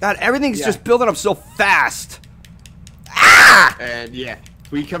 God, everything's Yeah. just building up so fast. Ah! And yeah,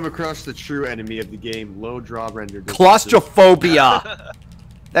 we come across the true enemy of the game, low draw render distances. Claustrophobia.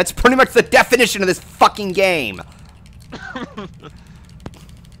 That's pretty much the definition of this fucking game.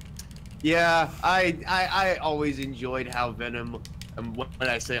 Yeah, I always enjoyed how Venom, and when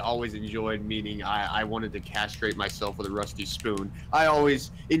I say always enjoyed, meaning I wanted to castrate myself with a rusty spoon. I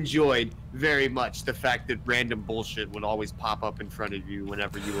always enjoyed very much the fact that random bullshit would always pop up in front of you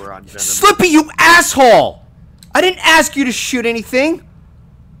whenever you were on Venom. Slippy, you asshole! I didn't ask you to shoot anything.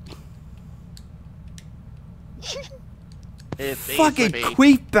 Fucking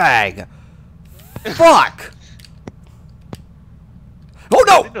queef bag. Fuck. Oh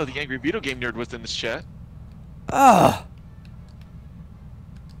I no! didn't know the angry video game nerd was in this chat. Ugh.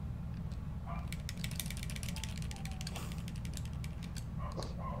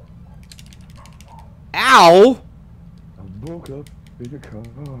 Ow! I woke up in a car.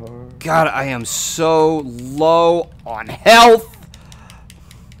 God, I am so low on health.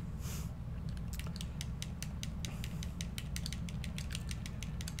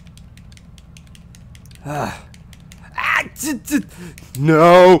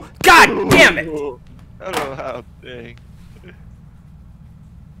 No! God damn it! I don't know how. Dang.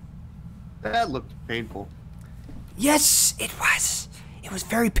 That looked painful. Yes, it was. It was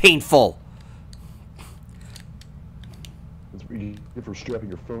very painful. That's what you get for strapping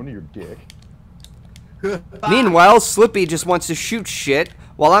your phone to your dick. Meanwhile, Slippy just wants to shoot shit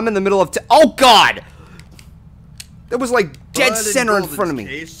while I'm in the middle of oh God! There was like dead But in center in front of Golden's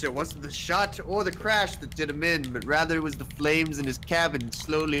me. Case, it wasn't the shot or the crash that did him in, but rather it was the flames in his cabin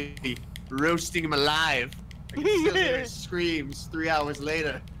slowly roasting him alive. I can still hear his screams 3 hours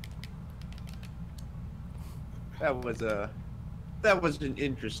later. That was an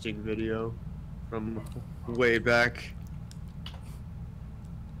interesting video from way back.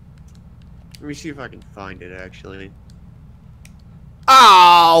 Let me see if I can find it actually.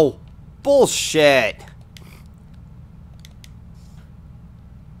 Ow! Bullshit.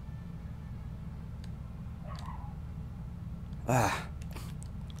 Ah.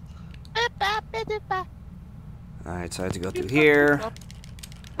 Alright, so I have to go through here.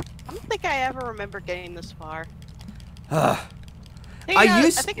 I don't think I ever remember getting this far. Ah. I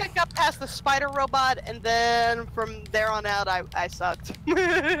think I got past the spider robot, and then from there on out, I sucked.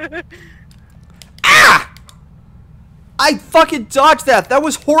 Ah! I fucking dodged that. That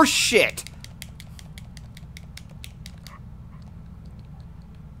was horse shit.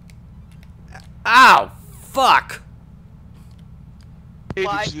 Ow! Fuck! Hey,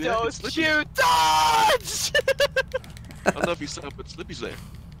 Why did you see that? don't Slippy. you dodge? I don't know if you saw it, but Slippy's there.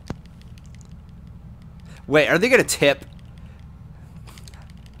 Wait, are they gonna tip?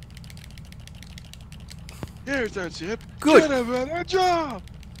 Here's that chip. Good. Get a better job.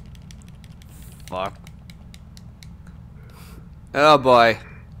 Fuck. Oh boy.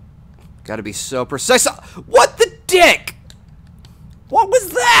 Gotta be so precise. What the dick? What was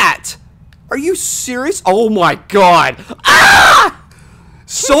that? Are you serious? Oh my god. Ah!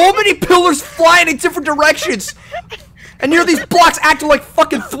 So many pillars flying in different directions. And here these blocks acting like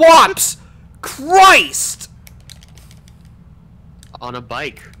fucking thwomps. Christ. On a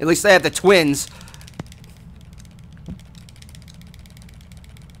bike. At least they have the twins.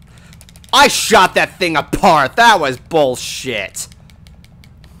 I shot that thing apart. That was bullshit.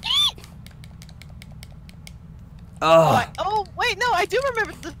 Ugh. Oh, wait, no, I do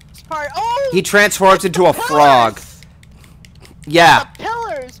remember this part. Oh! He transforms into a pillars! frog. Yeah. The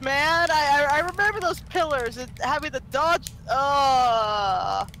pillars, man. I remember those pillars and having the dodge.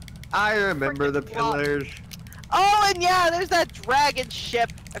 I remember the Freaking block. pillars. Oh, and yeah, there's that dragon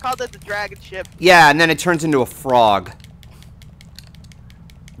ship. I called it the dragon ship. Yeah, and then it turns into a frog.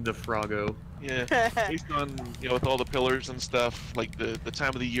 The Froggo. Yeah, based on, you know, with all the pillars and stuff, like the time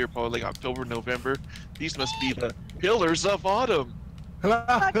of the year, probably like October, November, these must be the pillars of autumn. Come on,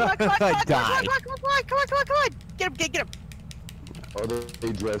 come on, come on, come on, come on, I come on, died. come on, come on, come on, come on, come on. Get him, get him. Are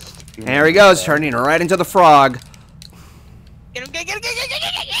they dressed? in There he goes, black? turning right into the frog. Get him, get him, get him, get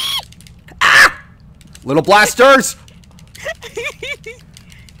him, get him. Ah! Little blasters!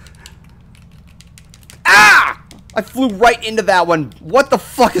 Ah! I flew right into that one. What the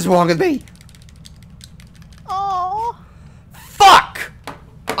fuck is wrong with me? Oh. Fuck!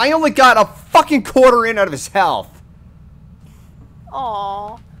 I only got a fucking quarter in out of his health.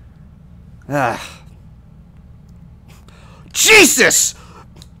 Oh. Ah. Jesus!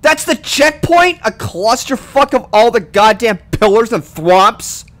 That's the checkpoint? A clusterfuck of all the goddamn pillars and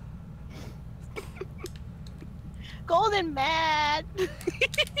thwomps? Golden mad.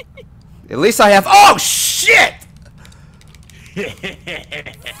 At least I have— oh shit!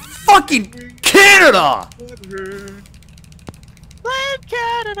 Fucking Canada! Land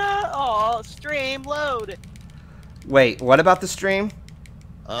Canada. Oh, stream load. Wait, what about the stream?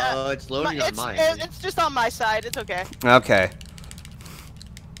 It's loading on It's, mine. it's just on my side. It's okay. Okay.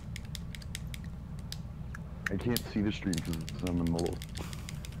 I can't see the stream because I'm in the middle.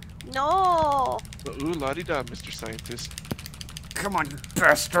 No. Ooh, la-di-da, Mr. Scientist. Come on, you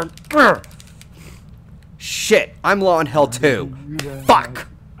bastard! Grr. Shit, I'm low on health too. Fuck!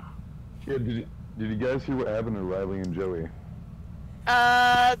 Yeah, did you guys hear what happened to Riley and Joey?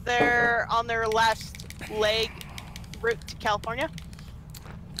 They're on their last leg route to California.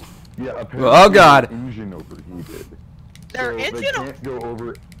 Yeah, apparently Oh, God. their engine overheated. Their So engine they o- can't go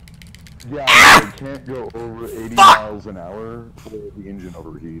over. Yeah, they can't go over 80 Fuck! miles an hour, or the engine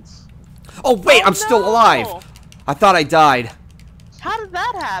overheats. Oh wait, Oh, I'm still no. alive! I thought I died. How did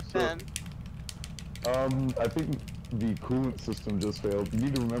that happen? I think the coolant system just failed. You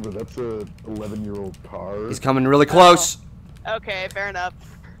need to remember that's a 11-year-old car. He's coming really close. Okay, fair enough.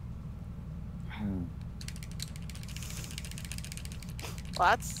 Hmm. Well,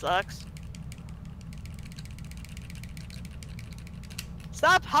 that sucks.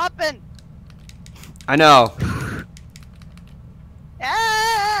 Stop hopping! I know.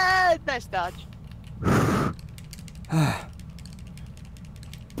 Ah, nice dodge.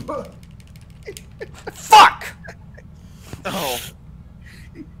 Fuck! Oh.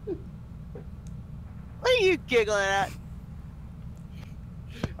 What are you giggling at?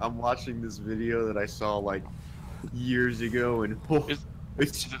 I'm watching this video that I saw like years ago, and oh, Is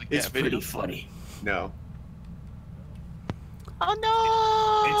it's it a cat it's pretty video? funny. No, Oh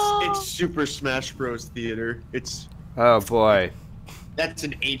no! it's Super Smash Bros. Theater. Oh boy. That's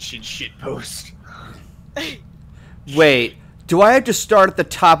an ancient shit post. Wait, do I have to start at the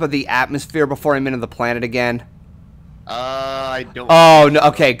top of the atmosphere before I'm into the planet again? I don't. Oh no.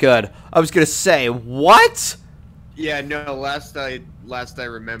 Okay, good. I was gonna say what? Yeah, no. Last I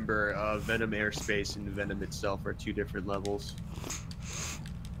remember, Venom airspace and Venom itself are 2 different levels.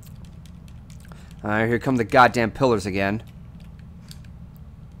 Alright, here come the goddamn pillars again.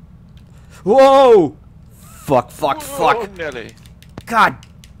 Whoa! Fuck, fuck, Whoa, fuck. Nelly. God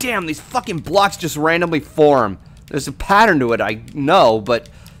damn, these fucking blocks just randomly form. There's a pattern to it, I know, but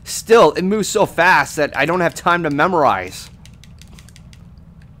still, it moves so fast that I don't have time to memorize.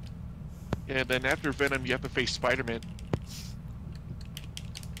 And then after Venom, you have to face Spider-Man.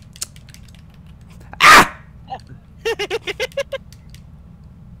 Ah!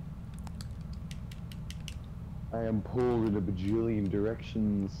 I am pulled in a bajillion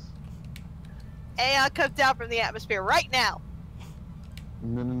directions. Aeon comes down from the atmosphere right now.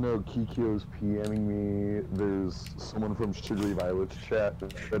 No, Kikyo's PMing me. There's someone from Sugary Violet's chat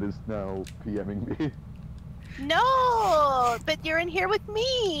that is now PMing me. No, but you're in here with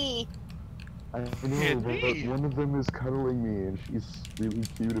me. I know, And but me. one of them is cuddling me, and she's really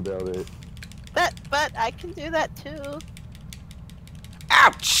cute about it. But I can do that too.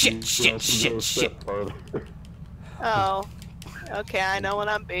 Ow! Shit, You shit, also go shit, a shit. step farther. Oh, okay. I know when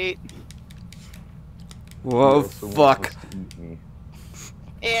I'm beat. Whoa, Yeah, someone fuck. wants to eat me.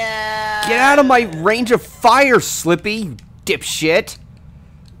 Yeah. Get out of my range of fire, Slippy, you dipshit.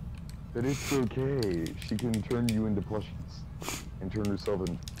 But it's okay. She can turn you into plushies. And turn herself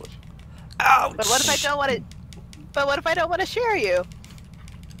into plushies. Ouch! But what if I don't want to? But what if I don't want to share you?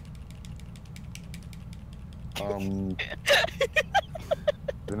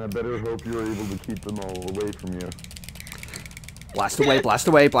 Then I better hope you're able to keep them all away from you. Blast away, blast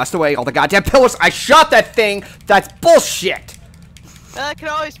away, blast away. All the goddamn pillars. I shot that thing. That's bullshit. Well, I can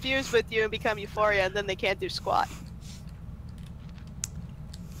always fuse with you and become Euphoria, and then they can't do squat.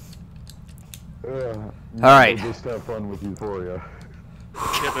 All right. Just have fun with Euphoria.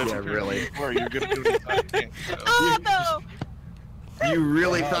 Yeah, but Yeah, if you're really. Or you're gonna do it again. So. Oh no! You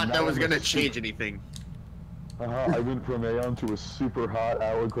really thought now that was I'm a gonna super- change anything? I went from Aeon to a super hot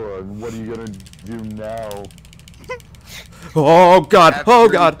Alicorn. What are you gonna do now? Oh god, After oh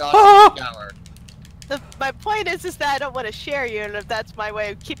you god. dodged Ah! the shower. My point is that I don't want to share you, and if that's my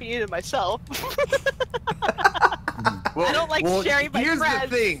way of keeping you to myself. I don't like sharing my here's friends.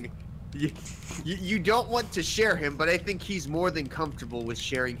 the thing. You don't want to share him, but I think he's more than comfortable with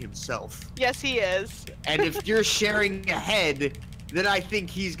sharing himself. Yes, he is. And if you're sharing a head, then I think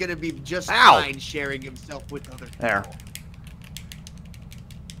he's gonna be just Ow. fine sharing himself with other people. There.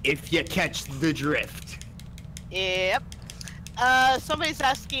 If you catch the drift. Yep. Somebody's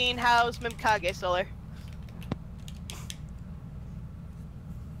asking how's Mimkage Solar.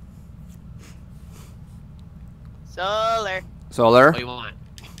 Solar. Solar, What do you want?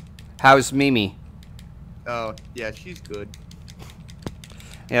 how's Mimi? Oh, yeah, she's good.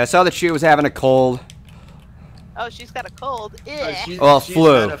 Yeah, I saw that she was having a cold. Oh, she's got a cold. Yeah. She's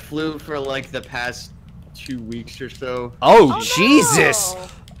flu. had a flu for like the past 2 weeks or so. Oh, Oh, Jesus! no.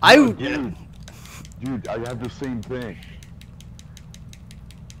 I Dude, I have the same thing.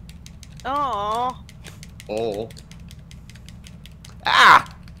 Oh. Oh. ah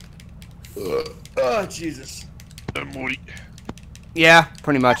Oh, Jesus. yeah,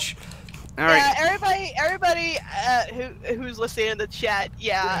 pretty much. All right. Yeah, everybody who's listening in the chat,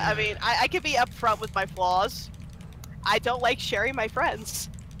 yeah, I mean, I can be upfront with my flaws. I don't like sharing my friends.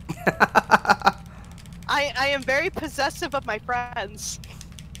 I am very possessive of my friends.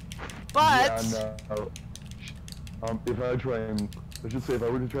 But Yeah, no. If I try and, I should say, if I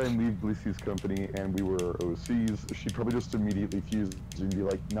were to try and leave Blissey's company and we were OCs, she'd probably just immediately fuse and be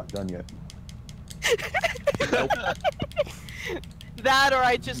like, not done yet. that, or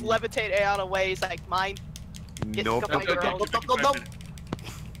I just levitate Aeon away. He's like, mine. Get Nope. to my girl. Nope.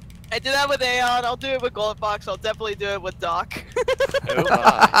 I do that with Aeon. I'll do it with GoldenFox. I'll definitely do it with Doc.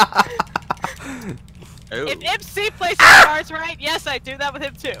 Oh. If MC plays his cards right, yes, I do that with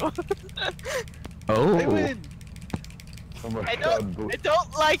him too. Oh. I win. Oh my I god.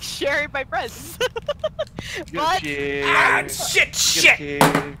 don't like sharing my friends. Good but kid. Ah, shit, Good shit. kid.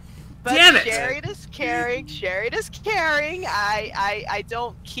 but Damn it. sharing is caring. Sharing is caring. I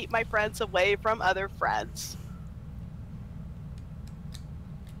don't keep my friends away from other friends.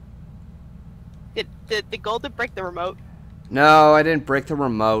 Did the Golden break the remote? No, I didn't break the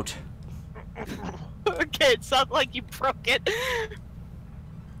remote. Okay. It sounded like you broke it.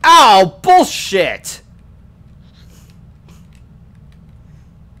 Ow! Bullshit!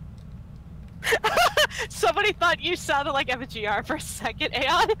 Somebody thought you sounded like FGR for a second,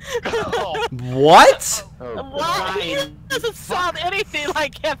 Aeon. Oh, What? Oh, What? He Brian, doesn't sound anything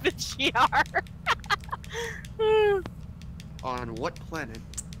like FGR. on what planet?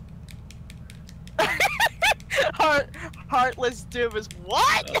 Heartless Doom is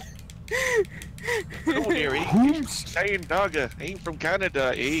what? Don't worry. Saying Dogga ain't from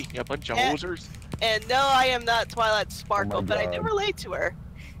Canada, eh? You bunch of Yeah. hosers. And no, I am not Twilight Sparkle, but I do God. relate to her.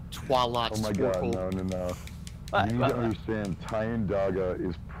 Twilight Oh my god, Sparkle. no. What? You need to understand, Tyan Daga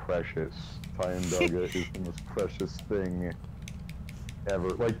is precious. Tyan Daga is the most precious thing ever.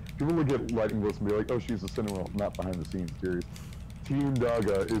 Like, people look at Lightning Bliss and be like, oh, she's a cinnamon roll. Not behind the scenes, serious. Tyan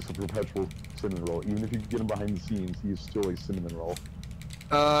Daga is a perpetual cinnamon roll. Even if you get him behind the scenes, he is still a cinnamon roll.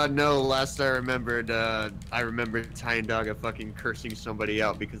 No, last I remembered Tyan Daga fucking cursing somebody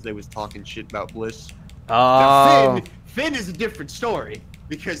out because they was talking shit about Bliss. Now, Oh. Finn is a different story.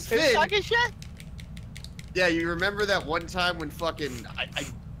 Because Who's Finn, talking shit? yeah, you remember that one time when fucking, I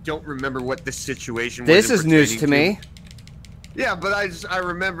don't remember what the situation was. This in is news pertaining to me. Yeah, but I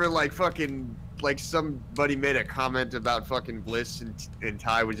remember like fucking, like somebody made a comment about fucking Bliss and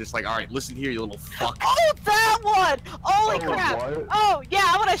Ty was just like, all right, listen here, you little fuck. Oh, that one! Holy Oh, crap! what? Oh, yeah,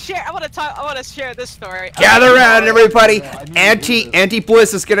 I want to share this story. Gather around, everybody. Auntie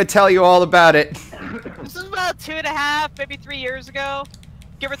Bliss is gonna tell you all about it. This is about 2.5, maybe 3 years ago,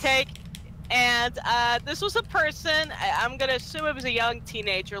 give or take. And this was a person, I'm gonna assume it was a young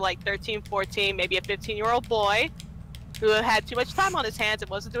teenager, like 13, 14, maybe a 15-year-old boy, who had too much time on his hands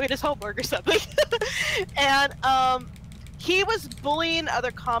and wasn't doing his homework or something. And he was bullying other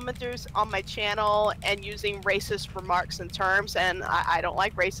commenters on my channel and using racist remarks and terms, and I don't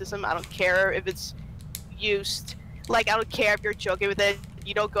like racism. I don't care if it's used, like, I don't care if you're joking with it.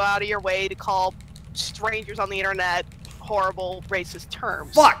 You don't go out of your way to call strangers on the internet horrible racist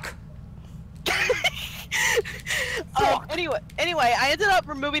terms. Fuck. Anyway, I ended up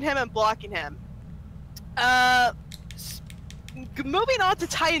removing him and blocking him. Moving on to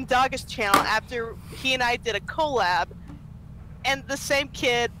Tyan Daga's channel after he and I did a collab, and the same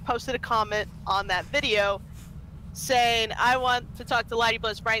kid posted a comment on that video saying, "I want to talk to Lady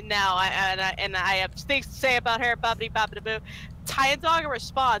Bliss right now, and I have things to say about her." Bobbity bobbity boo. Tyan Daga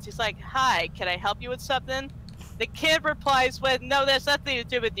responds. He's like, "Hi, can I help you with something?" The kid replies with, "No, there's nothing to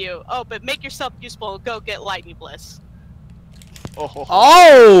do with you. Oh, but make yourself useful and go get Lightning Bliss."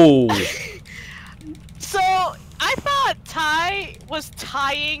 Oh. So I thought Ty was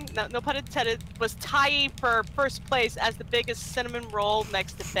tying, no pun intended, was tying for first place as the biggest cinnamon roll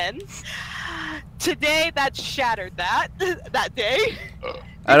next to Finn. Today, that shattered that day.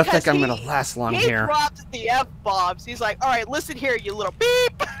 I don't think Because I'm gonna last long he here. dropped the F-bombs. He's like, all right, listen here, you little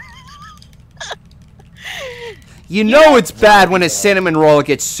beep. You know it's bad when a cinnamon roll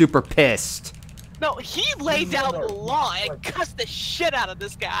gets super pissed. No, he laid down the law and cussed the shit out of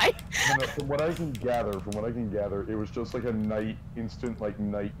this guy. No, from what I can gather, it was just like a instant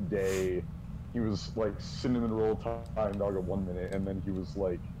night day. He was like cinnamon roll Tyan Daga 1 minute, and then he was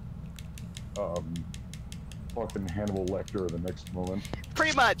like, fucking Hannibal Lecter the next moment.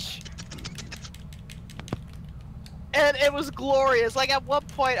 Pretty much. And it was glorious. Like at one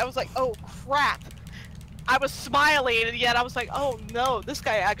point, I was like, oh crap. I was smiling, and yet I was like, oh no, this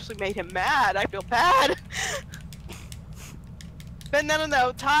guy actually made him mad. I feel bad. But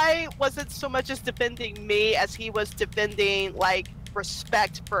no. Ty wasn't so much as defending me as he was defending, like,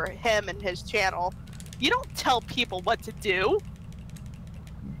 respect for him and his channel. You don't tell people what to do.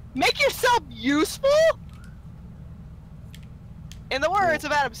 Make yourself useful? In the words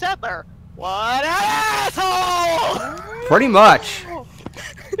of Adam Sandler, what an asshole! Pretty much. Well,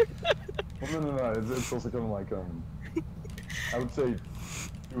 no. It's also kind of like, I would say,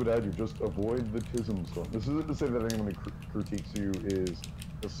 you would add, you just avoid the tism storm. This isn't to say that anyone who critiques you is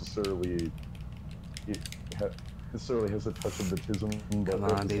necessarily has a touch of the tism, but Come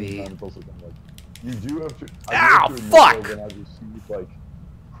at on, the baby. same time, it's also kind of like, you do have to. Ow, admit, fuck! though, when I've received like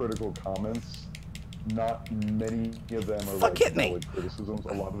critical comments, not many of them are Fuck, like hit me. valid criticisms.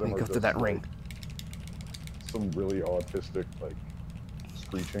 A lot of Let them me are go just through that like, ring. some really autistic like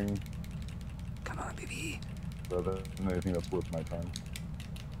screeching. Come on, baby. Rather than anything that's worth my time.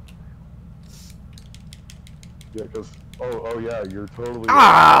 Yeah, because oh yeah, you're totally.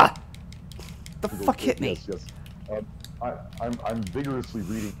 Ah! The fuck hit me? Yes. I'm vigorously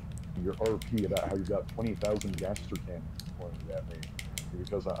reading your RP about how you got 20,000 gaster cannons pointed at me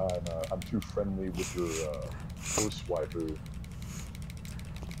because I'm too friendly with your host waifu.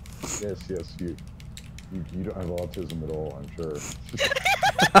 Yes, you. You don't have autism at all, I'm sure.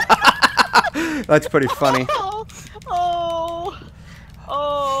 That's pretty funny. Oh.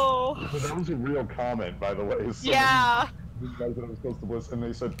 But that was a real comment, by the way. Yeah. The guys that I was supposed to listen, and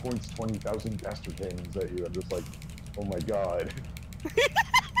they said points 20,000 caster cannons at you. I'm just like, oh my god.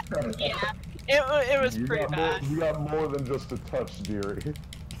 Yeah. It was pretty bad. You got more than just a touch, dearie.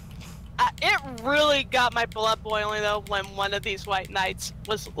 It really got my blood boiling though when one of these white knights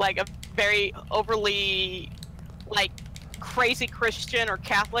was like a very overly, like, crazy Christian or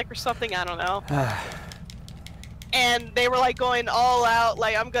Catholic or something. I don't know. And they were like going all out,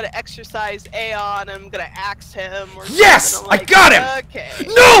 like, I'm gonna exercise Aeon, and I'm gonna axe him. Or Yes! something. Like, I got him! Okay.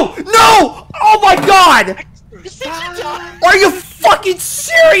 No! No! Oh my god! Did you die? Are you fucking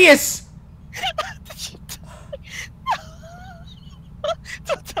serious? Did you die?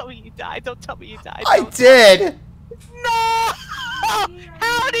 Don't tell me you died. Don't tell me you died. I Don't. did! No!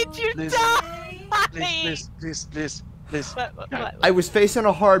 How did you die? This. What? I was facing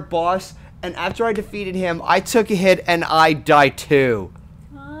a hard boss, and after I defeated him, I took a hit and I died too.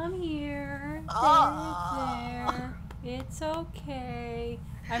 Come here. There. It's okay.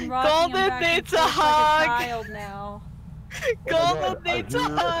 I'm rocking Golden him back and needs a forth hug. like a child now. Golden needs a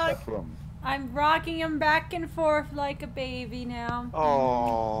hug. I'm rocking him back and forth like a baby now.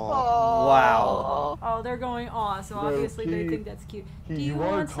 Oh. Wow. Oh, they're going aw, so obviously they think that's cute. Do you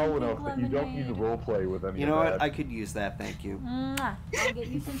are want tall some enough pink that you don't need to lemonade? roleplay with any You know of what? that. I could use that, thank you. Mwah. I'll get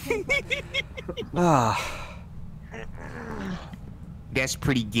you some pink lemonade. Ah. That's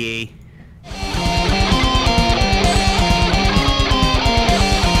pretty gay.